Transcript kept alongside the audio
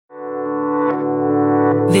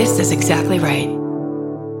This is exactly right.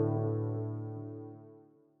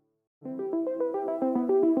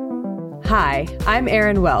 Hi, I'm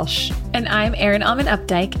Erin Welsh. And I'm Erin Alman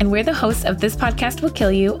Updike, and we're the hosts of This Podcast Will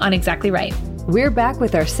Kill You on Exactly Right. We're back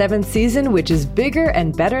with our 7th season, which is bigger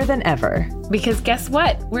and better than ever. Because guess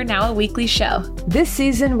what? We're now a weekly show. This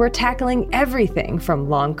season, we're tackling everything from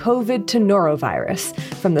long COVID to norovirus,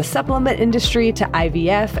 from the supplement industry to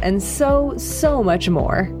IVF, and so much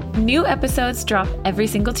more. New episodes drop every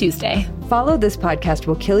single Tuesday. Follow This Podcast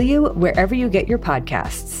Will Kill You wherever you get your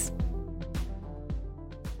podcasts.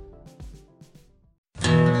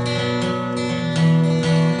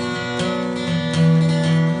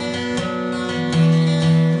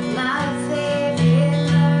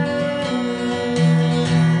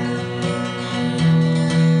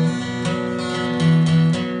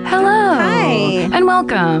 And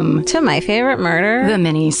welcome to My Favorite Murder, the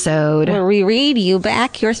Minisode, where we read you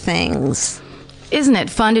back your things. Isn't it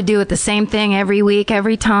fun to do it the same thing every week,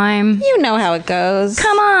 every time? You know how it goes.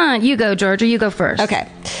 Come on, you go, Georgia. You go first. Okay.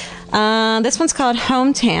 This one's called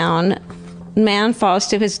Hometown. Man falls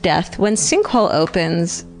to his death when sinkhole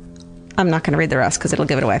opens. I'm not going to read the rest because it'll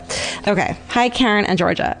give it away. Okay. Hi, Karen and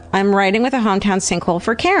Georgia. I'm writing with a hometown sinkhole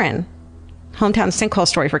for Karen. Hometown sinkhole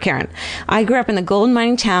story for Karen. I grew up in the gold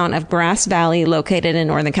mining town of Grass Valley, located in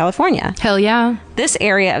Northern California. Hell yeah. This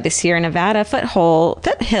area of the Sierra Nevada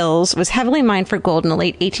foothills was heavily mined for gold in the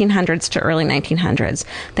late 1800s to early 1900s.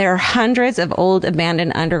 There are hundreds of old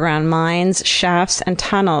abandoned underground mines, shafts, and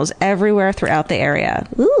tunnels everywhere throughout the area.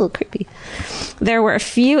 Ooh, creepy. There were a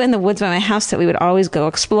few in the woods by my house that we would always go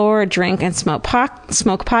explore, drink, and smoke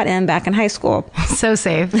pot in back in high school. So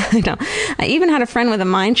safe. I know. I even had a friend with a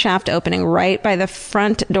mine shaft opening right by the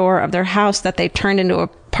front door of their house that they turned into a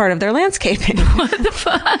part of their landscaping. What the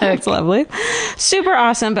fuck? It's lovely. Super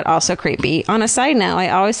awesome, but also creepy. On a side note, I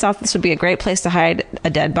always thought this would be a great place to hide a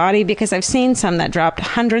dead body because I've seen some that dropped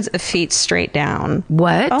hundreds of feet straight down.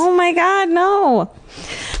 What? Oh my God, no.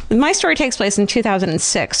 My story takes place in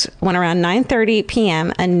 2006 when around 9:30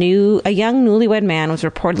 p.m. a young newlywed man was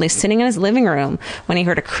reportedly sitting in his living room when he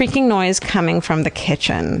heard a creaking noise coming from the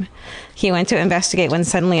kitchen. He went to investigate when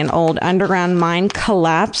suddenly an old underground mine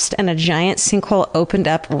collapsed and a giant sinkhole opened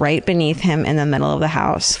up right beneath him in the middle of the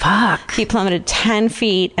house. Fuck. He plummeted 10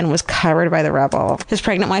 feet and was covered by the rubble. His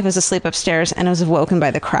pregnant wife was asleep upstairs and was awoken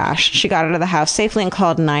by the crash. She got out of the house safely and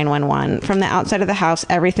called 911. From the outside of the house,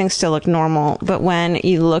 everything still looked normal, but when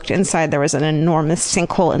you looked inside, there was an enormous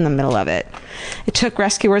sinkhole in the middle of it. It took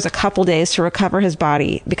rescuers a couple days to recover his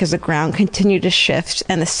body because the ground continued to shift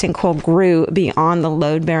and the sinkhole grew beyond the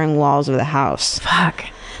load-bearing walls of the house. Fuck.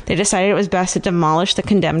 They decided it was best to demolish the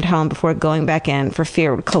condemned home before going back in for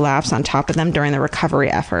fear it would collapse on top of them during the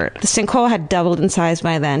recovery effort. The sinkhole had doubled in size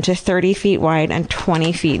by then to 30 feet wide and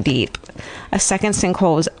 20 feet deep. A second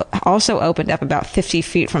sinkhole was also opened up about 50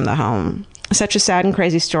 feet from the home. Such a sad and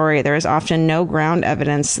crazy story. There is often no ground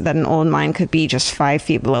evidence that an old mine could be just 5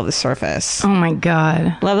 feet below the surface. Oh my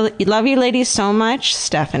God. Love you ladies so much,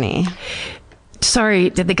 Stephanie. Sorry,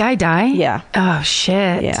 did the guy die? Yeah. Oh,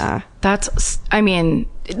 shit. Yeah. That's, I mean,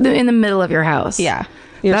 in the middle of your house. Yeah.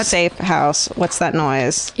 Your safe house. What's that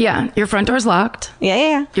noise? Yeah. Your front door's locked.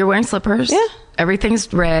 Yeah. You're wearing slippers. Yeah.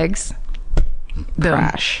 Everything's rags. Boom.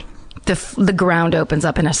 Crash. The ground opens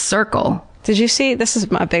up in a circle. Did you see, this is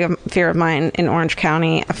a big fear of mine in Orange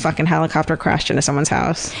County, a fucking helicopter crashed into someone's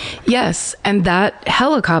house. Yes, and that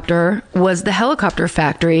helicopter was the helicopter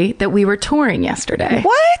factory that we were touring yesterday.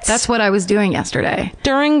 What? That's what I was doing yesterday.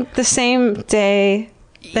 During the same day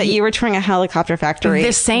that you were touring a helicopter factory?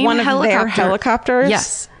 The same one helicopter. Of their helicopters?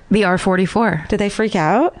 Yes. The R-44. Did they freak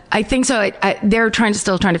out? I think so. They're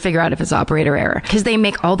still trying to figure out if it's operator error because they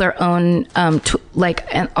make all their own,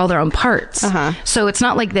 all their own parts. Uh-huh. So it's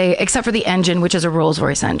not like except for the engine, which is a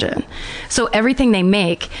Rolls-Royce engine. So everything they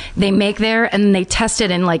make there and they test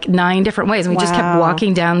it in like 9 different ways. And we just kept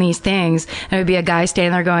walking down these things and it would be a guy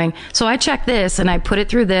standing there going, so I checked this and I put it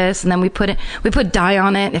through this and then we put dye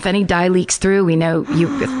on it. If any dye leaks through, we know you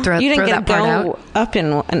throw that part out. Up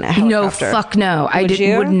in a helicopter? No, fuck no.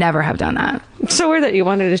 Would never have done that. It's so weird that you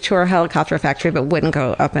wanted to tour a helicopter factory but wouldn't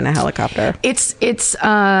go up in a helicopter. It's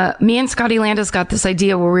me and Scotty Landis got this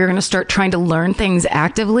idea where we were going to start trying to learn things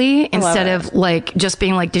actively instead of like just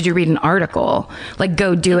being like, did you read an article? Like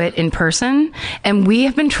go do it in person. And we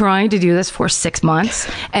have been trying to do this for 6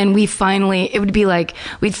 months and we finally, it would be like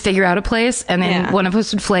we'd figure out a place and then one of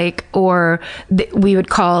us would flake or we would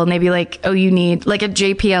call and they'd be like, oh, you need like a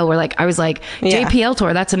JPL where like I was like JPL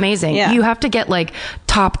tour, that's amazing. You have to get like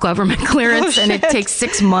top government clearance and it takes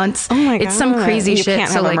 6 months. Oh my God. It's some crazy shit. You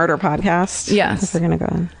can't have a murder podcast. Yes. If they're going to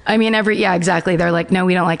go in. I mean, exactly. They're like, no,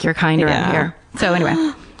 we don't like your kind around here. So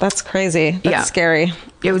anyway. That's crazy. That's scary.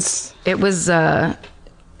 It was,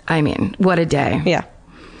 I mean, what a day. Yeah.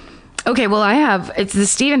 Okay, well,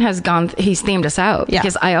 Steven he's themed us out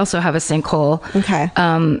because I also have a sinkhole. Okay.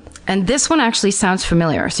 And this one actually sounds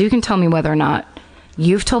familiar. So you can tell me whether or not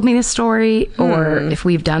you've told me this story or if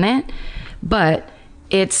we've done it. But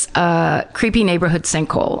it's a creepy neighborhood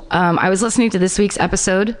sinkhole. I was listening to this week's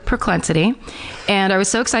episode, Proclensity, and I was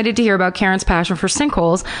so excited to hear about Karen's passion for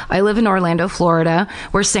sinkholes. I live in Orlando, Florida,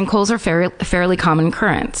 where sinkholes are fairly common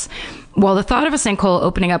occurrence. While the thought of a sinkhole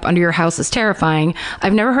opening up under your house is terrifying,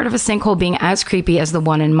 I've never heard of a sinkhole being as creepy as the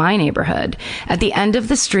one in my neighborhood. At the end of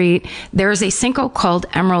the street, there is a sinkhole called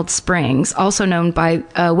Emerald Springs, also known by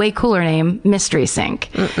a way cooler name, Mystery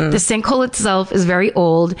Sink. The sinkhole itself is very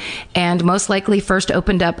old and most likely first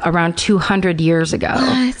opened up around 200 years ago.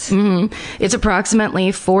 What? It's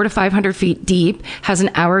approximately 400 to 500 feet deep, has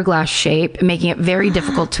an hourglass shape, making it very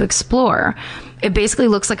difficult to explore. It basically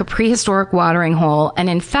looks like a prehistoric watering hole. And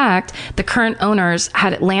in fact, the current owners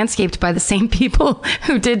had it landscaped by the same people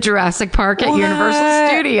who did Jurassic Park at Universal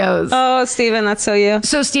Studios. Oh, Steven, that's so you.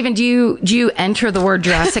 So, Steven, do you enter the word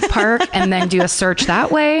Jurassic Park and then do a search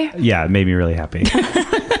that way? Yeah, it made me really happy.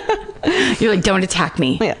 You're like, don't attack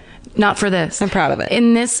me. Yeah. Not for this. I'm proud of it.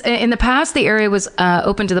 In the past, the area was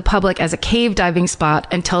open to the public as a cave diving spot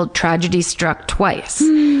until tragedy struck twice.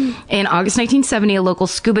 In August 1970, a local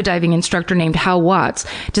scuba diving instructor named Hal Watts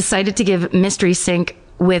decided to dive Mystery Sink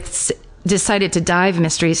with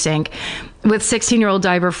 16-year-old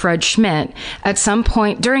diver Fred Schmidt. At some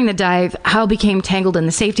point during the dive, Hal became tangled in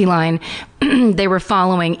the safety line they were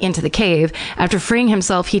following into the cave. After freeing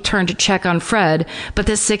himself, he turned to check on Fred, but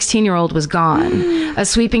this 16-year-old was gone. A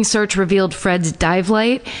sweeping search revealed Fred's dive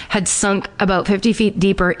light had sunk about 50 feet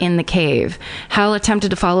deeper in the cave. Hal attempted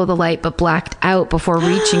to follow the light, but blacked out before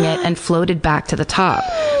reaching it and floated back to the top.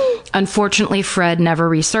 Unfortunately, Fred never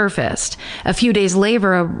resurfaced. A few days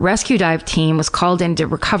later, a rescue dive team was called in to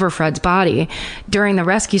recover Fred's body. During the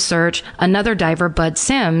rescue search, another diver, Bud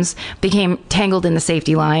Sims, became tangled in the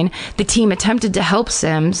safety line. The team attempted to help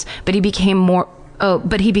Sims, but he became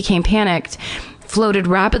panicked, floated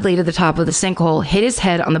rapidly to the top of the sinkhole, hit his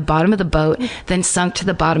head on the bottom of the boat, then sunk to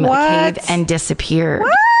the bottom of the cave and disappeared.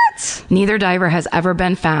 Neither diver has ever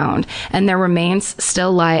been found, and their remains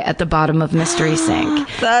still lie at the bottom of Mystery Sink.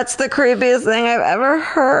 That's the creepiest thing I've ever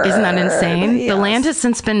heard. Isn't that insane? Yes. The land has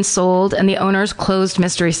since been sold, and the owners closed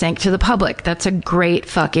Mystery Sink to the public. That's a great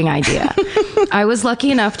fucking idea. I was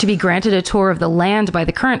lucky enough to be granted a tour of the land by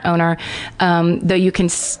the current owner, though you can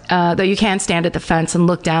stand at the fence and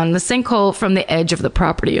look down the sinkhole from the edge of the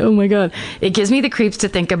property. Oh my God. It gives me the creeps to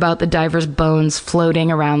think about the diver's bones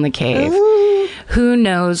floating around the cave. Who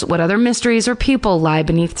knows what other mysteries or people lie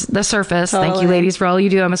beneath the surface. Totally. Thank you, ladies, for all you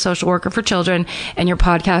do. I'm a social worker for children, and your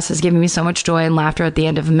podcast has given me so much joy and laughter at the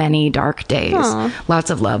end of many dark days. Aww. Lots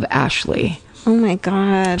of love, Ashley. Oh my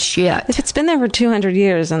God. Shit. If it's been there for 200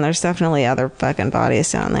 years, then there's definitely other fucking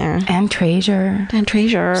bodies down there. And treasure.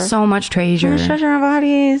 So much treasure. There's treasure and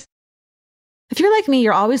bodies. If you're like me,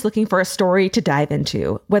 you're always looking for a story to dive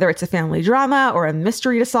into. Whether it's a family drama or a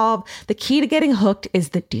mystery to solve, the key to getting hooked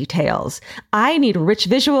is the details. I need rich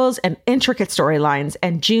visuals and intricate storylines,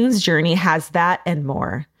 and June's Journey has that and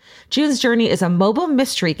more. June's Journey is a mobile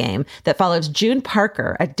mystery game that follows June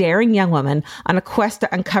Parker, a daring young woman, on a quest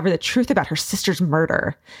to uncover the truth about her sister's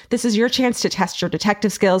murder. This is your chance to test your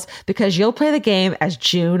detective skills because you'll play the game as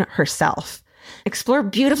June herself. Explore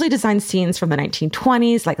beautifully designed scenes from the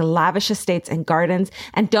 1920s, like lavish estates and gardens,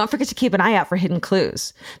 and don't forget to keep an eye out for hidden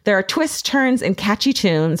clues. There are twists, turns, and catchy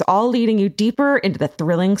tunes, all leading you deeper into the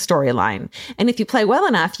thrilling storyline. And if you play well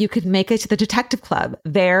enough, you could make it to the Detective Club.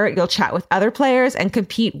 There, you'll chat with other players and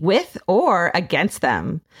compete with or against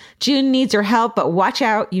them. June needs your help, but watch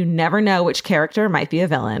out, you never know which character might be a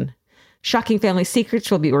villain. Shocking family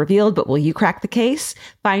secrets will be revealed, but will you crack the case?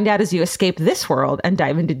 Find out as you escape this world and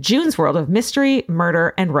dive into June's world of mystery,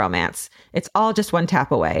 murder, and romance. It's all just one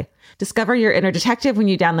tap away. Discover your inner detective when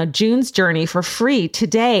you download June's Journey for free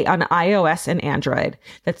today on iOS and Android.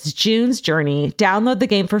 That's June's Journey. Download the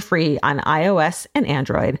game for free on iOS and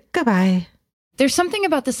Android. Goodbye. There's something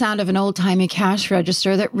about the sound of an old-timey cash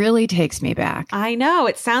register that really takes me back. I know.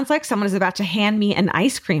 It sounds like someone is about to hand me an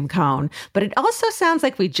ice cream cone, but it also sounds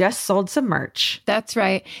like we just sold some merch. That's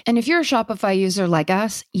right. And if you're a Shopify user like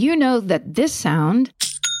us, you know that this sound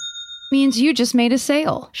means you just made a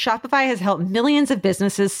sale. Shopify has helped millions of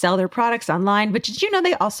businesses sell their products online, but did you know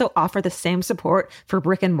they also offer the same support for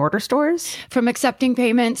brick and mortar stores? From accepting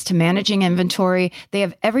payments to managing inventory, they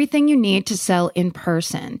have everything you need to sell in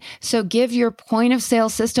person. So give your point of sale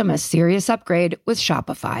system a serious upgrade with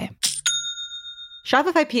Shopify.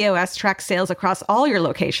 Shopify POS tracks sales across all your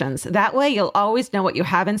locations. That way, you'll always know what you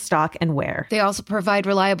have in stock and where. They also provide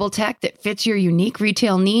reliable tech that fits your unique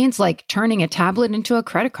retail needs, like turning a tablet into a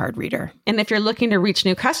credit card reader. And if you're looking to reach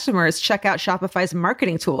new customers, check out Shopify's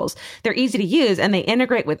marketing tools. They're easy to use, and they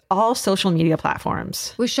integrate with all social media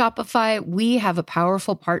platforms. With Shopify, we have a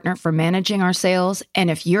powerful partner for managing our sales.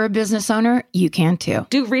 And if you're a business owner, you can too.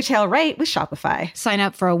 Do retail right with Shopify. Sign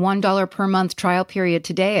up for a $1 per month trial period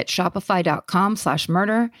today at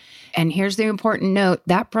shopify.com/murder. And here's the important note,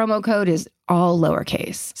 that promo code is all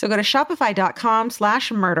lowercase. So go to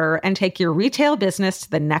shopify.com/murder and take your retail business to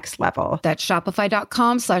the next level. That's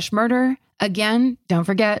shopify.com/murder. Again, don't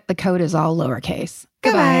forget, the code is all lowercase.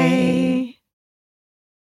 Goodbye.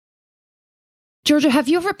 Georgia, have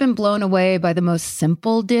you ever been blown away by the most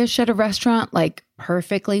simple dish at a restaurant, like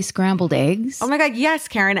perfectly scrambled eggs? Oh my God, yes,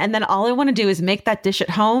 Karen. And then all I want to do is make that dish at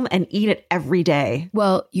home and eat it every day.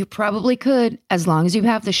 Well, you probably could, as long as you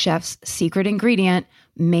have the chef's secret ingredient,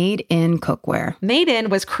 Made in Cookware. Made in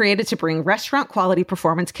was created to bring restaurant quality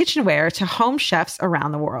performance kitchenware to home chefs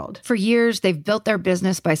around the world. For years, they've built their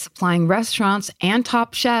business by supplying restaurants and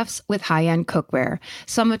top chefs with high-end cookware.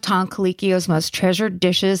 Some of Tom Colicchio's most treasured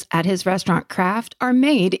dishes at his restaurant Craft are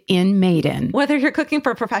made in Made in. Whether you're cooking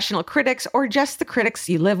for professional critics or just the critics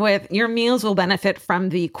you live with, your meals will benefit from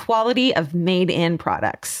the quality of Made in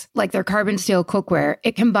products. Like their carbon steel cookware,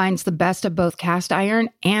 it combines the best of both cast iron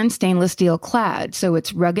and stainless steel clad, so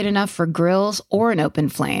it's rugged enough for grills or an open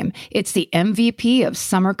flame. It's the MVP of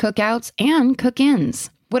summer cookouts and cook-ins.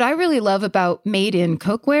 What I really love about Made in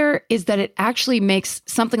Cookware is that it actually makes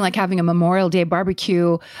something like having a Memorial Day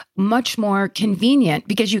barbecue much more convenient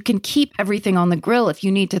because you can keep everything on the grill. If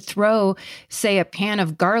you need to throw, say, a pan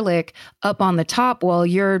of garlic up on the top while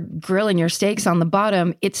you're grilling your steaks on the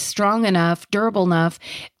bottom, it's strong enough, durable enough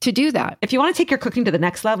to do that. If you want to take your cooking to the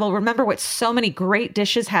next level, remember what so many great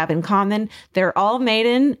dishes have in common. They're all made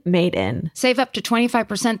in. Save up to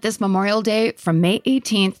 25% this Memorial Day from May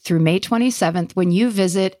 18th through May 27th when you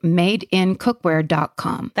visit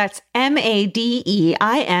madeincookware.com. That's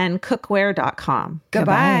MADEIN cookware.com.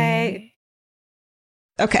 Goodbye.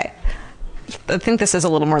 Okay. I think this is a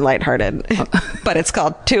little more lighthearted, but it's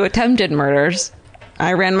called Two Attempted Murders.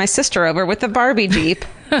 I ran my sister over with a Barbie Jeep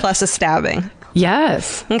plus a stabbing.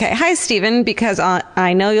 Yes. Okay. Hi, Stephen, because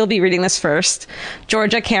I know you'll be reading this first.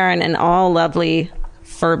 Georgia, Karen, and all lovely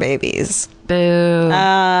fur babies. Boo.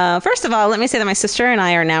 First of all, let me say that my sister and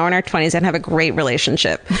I are now in our 20s and have a great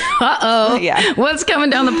relationship. Uh-oh. Yeah. What's coming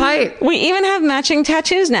down the pipe? We even have matching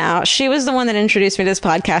tattoos now. She was the one that introduced me to this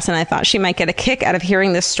podcast, and I thought she might get a kick out of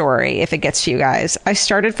hearing this story if it gets to you guys. I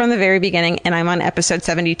started from the very beginning, and I'm on episode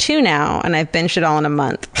 72 now, and I've binged it all in a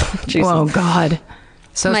month. Oh, God.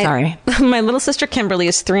 Sorry. My little sister Kimberly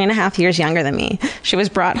is 3.5 years younger than me. She was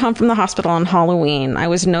brought home from the hospital on Halloween. I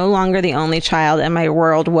was no longer the only child, and my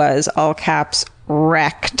world was, all caps,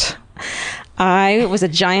 wrecked. I was a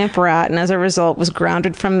giant brat, and as a result was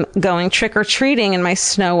grounded from going trick-or-treating in my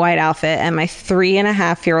Snow White outfit, and my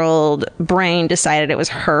 3.5-year-old brain decided it was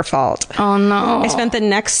her fault. Oh, no. I spent the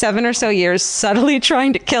next 7 or so years subtly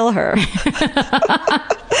trying to kill her.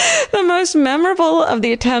 The most memorable of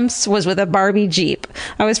the attempts was with a Barbie Jeep.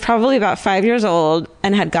 I was probably about 5 years old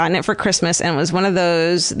and had gotten it for Christmas, and was one of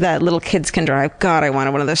those that little kids can drive. God, I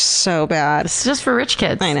wanted one of those so bad. It's just for rich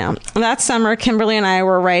kids. I know. That summer, Kimberly and I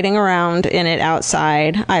were riding around in it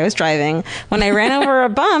outside. I was driving when I ran over a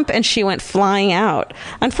bump and she went flying out.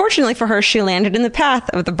 Unfortunately for her, she landed in the path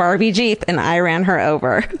of the Barbie Jeep and I ran her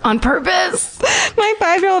over. On purpose? My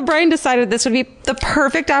 5-year-old brain decided this would be the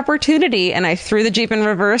perfect opportunity, and I threw the Jeep in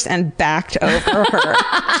reverse and backed over her.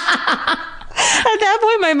 At that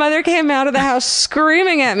point, my mother came out of the house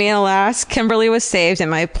screaming at me, and alas, Kimberly was saved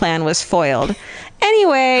and my plan was foiled.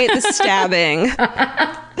 Anyway, the stabbing.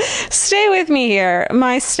 Stay with me here.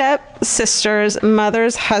 My stepsister's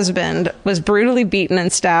mother's husband was brutally beaten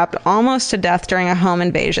and stabbed almost to death during a home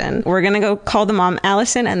invasion. We're going to go call the mom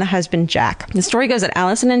Allison and the husband Jack. The story goes that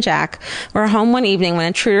Allison and Jack were home one evening when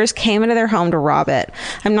intruders came into their home to rob it.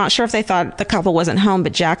 I'm not sure if they thought the couple wasn't home,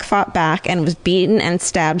 but Jack fought back and was beaten and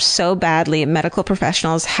stabbed so badly medical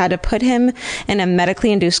professionals had to put him in a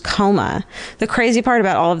medically induced coma. The crazy part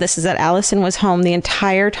about all of this is that Allison was home the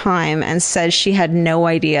entire time and said she had no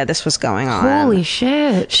idea this was going on. Holy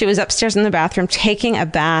shit. She was upstairs in the bathroom taking a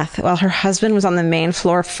bath while her husband was on the main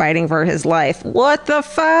floor fighting for his life. What the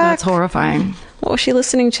fuck? That's horrifying. What was she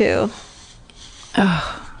listening to?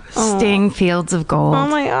 Oh, Sting Fields of Gold. Oh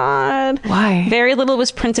my God. Why? Very little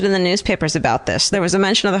was printed in the newspapers about this. There was a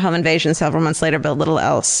mention of the home invasion several months later, but little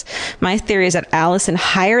else. My theory is that Allison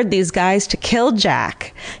hired these guys to kill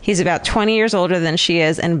Jack. He's about 20 years older than she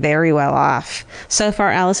is and very well off. So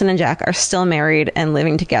far, Allison and Jack are still married and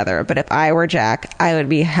living together. But if I were Jack, I would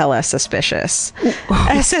be hella suspicious.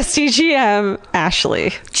 SSDGM,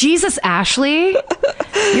 Ashley. Jesus, Ashley.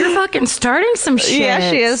 You're fucking starting some shit.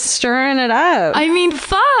 Yeah, she is stirring it up. I mean,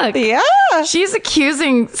 fuck. Yeah. She's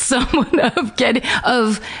accusing someone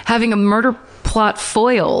of having a murder plot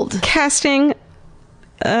foiled. Casting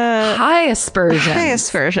High aspersions.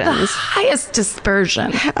 The highest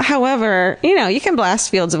dispersion. However, you can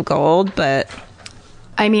blast Fields of Gold, but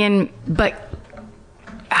I mean, but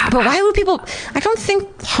why would people? I don't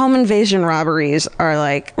think home invasion robberies are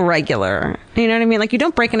like regular. You know what I mean? Like, you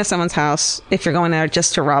don't break into someone's house if you're going there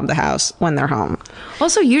just to rob the house when they're home.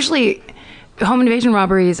 Also, usually home invasion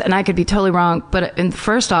robberies, and I could be totally wrong, but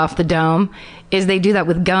first off, the dome is they do that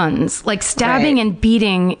with guns. Like, stabbing and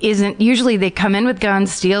beating isn't usually. They come in with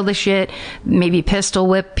guns, steal the shit, maybe pistol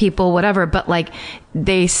whip people, whatever. But like,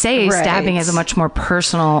 they say stabbing is a much more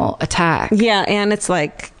personal attack. Yeah, and it's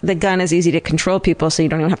like the gun is easy to control people, so you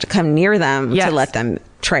don't even have to come near them to let them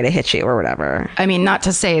try to hit you or whatever. I mean, not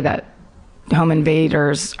to say that home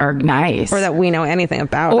invaders are nice, or that we know anything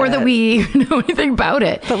about it, or that we know anything about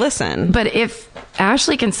it. But listen, but if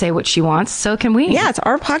Ashley can say what she wants, so can we. Yeah, it's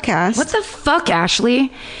our podcast. What the fuck,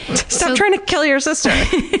 Ashley? Stop trying to kill your sister.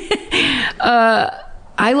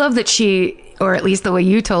 I love that she, or at least the way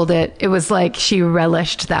you told it, it was like she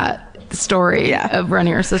relished that story of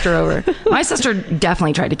running her sister over. My sister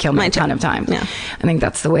definitely tried to kill me a ton of times. Yeah. I think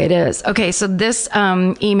that's the way it is. Okay, so this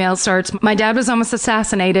email starts, my dad was almost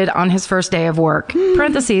assassinated on his first day of work.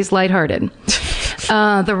 Parentheses, lighthearted.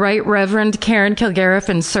 The Right Reverend Karen Kilgariff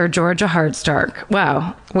and Sir Georgia Hardstark.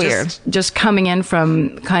 Wow. Weird. Just coming in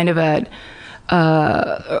from kind of a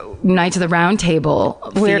Knights of the Round Table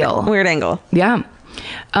feel. Weird angle. Yeah.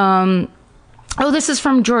 This is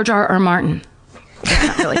from George R.R. Martin.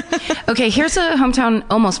 Not really. Okay, here's a hometown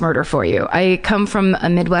almost murder for you. I come from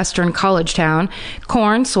a Midwestern college town.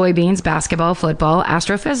 Corn, soybeans, basketball, football,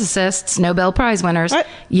 astrophysicists, Nobel Prize winners. What?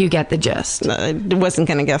 You get the gist. I wasn't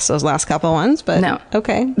going to guess those last couple ones, but no.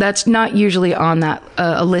 Okay. That's not usually on that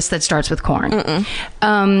a list that starts with corn.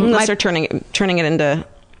 Unless they're turning it into,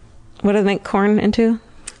 what do they make corn into?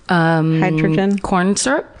 Hydrogen? Corn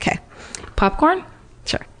syrup? Okay. Popcorn?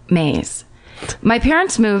 Sure. Maize. My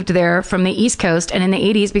parents moved there from the East Coast and in the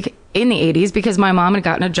 80s because my mom had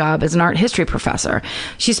gotten a job as an art history professor.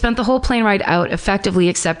 She spent the whole plane ride out effectively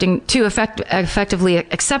accept the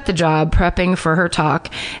job, prepping for her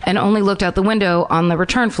talk, and only looked out the window on the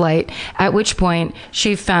return flight, at which point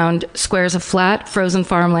she found squares of flat, frozen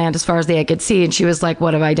farmland as far as the eye could see, and she was like,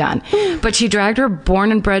 what have I done? But she dragged her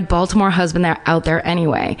born and bred Baltimore husband out there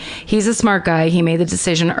anyway. He's a smart guy. He made the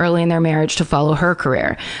decision early in their marriage to follow her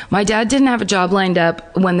career. My dad didn't have a job lined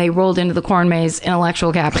up when they rolled into the corn maze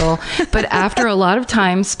intellectual capital, but after a lot of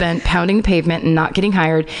time spent pounding the pavement and not getting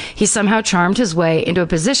hired, he somehow charmed his way into a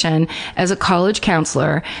position as a college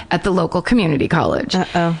counselor at the local community college.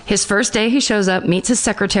 His first day, he shows up, meets his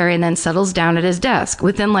secretary, and then settles down at his desk.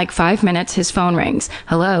 Within like 5 minutes, his phone rings.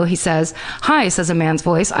 Hello, he says. Hi, says a man's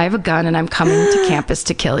voice. I have a gun and I'm coming to campus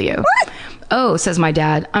to kill you. What? Oh, says my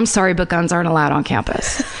dad. I'm sorry, but guns aren't allowed on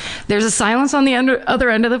campus. There's a silence on the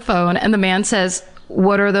other end of the phone, and the man says,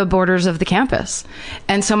 what are the borders of the campus?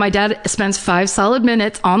 And so my dad spends 5 solid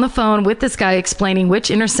minutes on the phone with this guy explaining which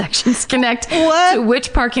intersections connect to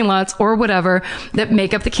which parking lots or whatever that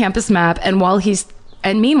make up the campus map.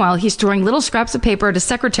 And meanwhile, he's throwing little scraps of paper at his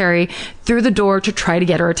secretary through the door to try to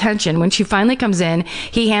get her attention. When she finally comes in,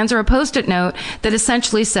 he hands her a Post-it note that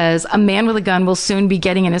essentially says, a man with a gun will soon be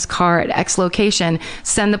getting in his car at X location.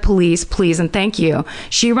 Send the police, please, and thank you.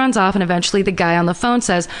 She runs off, and eventually the guy on the phone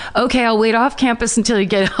says, okay, I'll wait off campus until you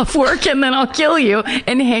get off work, and then I'll kill you,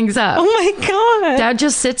 and hangs up. Oh my God. Dad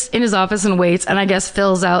just sits in his office and waits, and I guess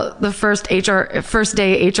fills out the first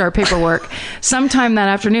day HR paperwork. Sometime that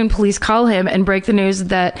afternoon, police call him and break the news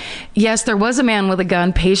that yes, there was a man with a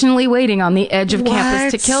gun patiently waiting on the edge of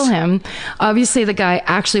campus to kill him. Obviously, the guy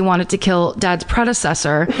actually wanted to kill Dad's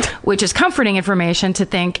predecessor, which is comforting information to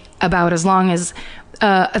think about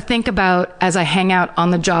as I hang out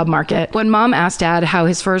on the job market. When Mom asked Dad how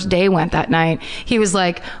his first day went that night, he was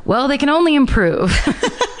like, well, they can only improve.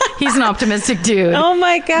 He's an optimistic dude. Oh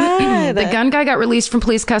my God. The gun guy got released from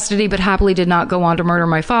police custody, but happily did not go on to murder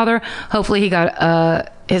my father. Hopefully he got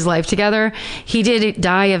his life together. He did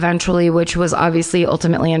die eventually, which was obviously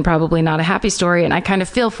ultimately and probably not a happy story. And I kind of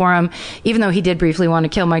feel for him. Even though he did briefly want to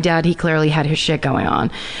kill my dad, he clearly had his shit going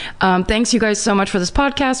on. Thanks you guys so much for this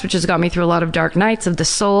podcast, which has got me through a lot of dark nights of the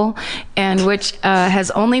soul, and which has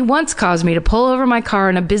only once caused me to pull over my car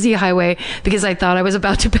on a busy highway because I thought I was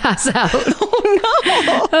about to pass out.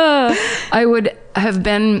 Oh no. I would have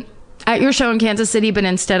been at your show in Kansas City, but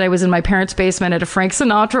instead I was in my parents' basement at a Frank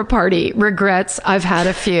Sinatra party. Regrets, I've had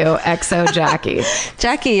a few. XO Jackie.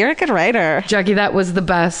 Jackie, you're a good writer. Jackie, that was the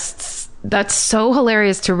best. That's so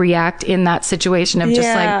hilarious to react in that situation of just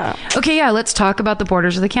like, okay, yeah, let's talk about the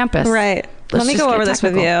borders of the campus. Right. Let me go over this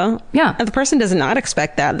with you. Yeah. And the person does not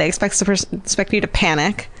expect that. They expect you to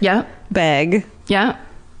panic. Yeah. Beg. Yeah.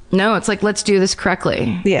 No, it's like, let's do this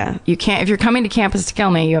correctly. Yeah. You can't, if you're coming to campus to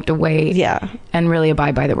kill me, you have to wait. Yeah. And really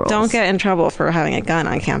abide by the rules. Don't get in trouble for having a gun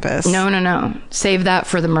on campus. No. Save that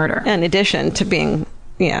for the murder. In addition to being,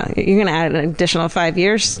 you're going to add an additional 5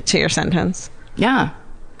 years to your sentence. Yeah.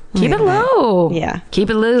 Keep it low. Yeah. Keep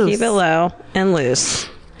it loose. Keep it low and loose.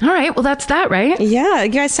 All right. Well, that's that, right? Yeah. You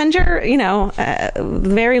guys send your,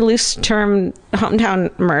 very loose term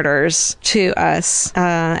hometown murders to us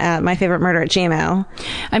at myfavoritemurder@gmail.com.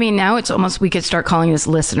 I mean, now it's almost, we could start calling this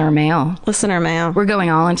listener mail. Listener mail. We're going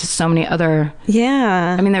all into so many other.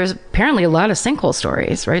 Yeah. I mean, there's apparently a lot of sinkhole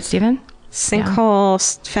stories, right, Stephen? Sinkhole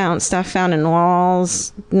stuff found in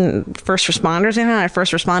walls. First responders. We haven't had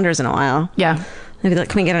first responders in a while. Yeah. Maybe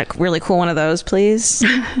can we get a really cool one of those, please?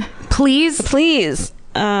 Please.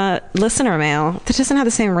 Listener mail. That doesn't have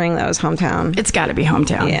the same ring though as hometown. It's got to be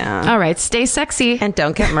hometown. Yeah. All right. Stay sexy. And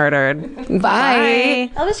don't get murdered.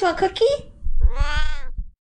 Bye. Elvis, you want a cookie?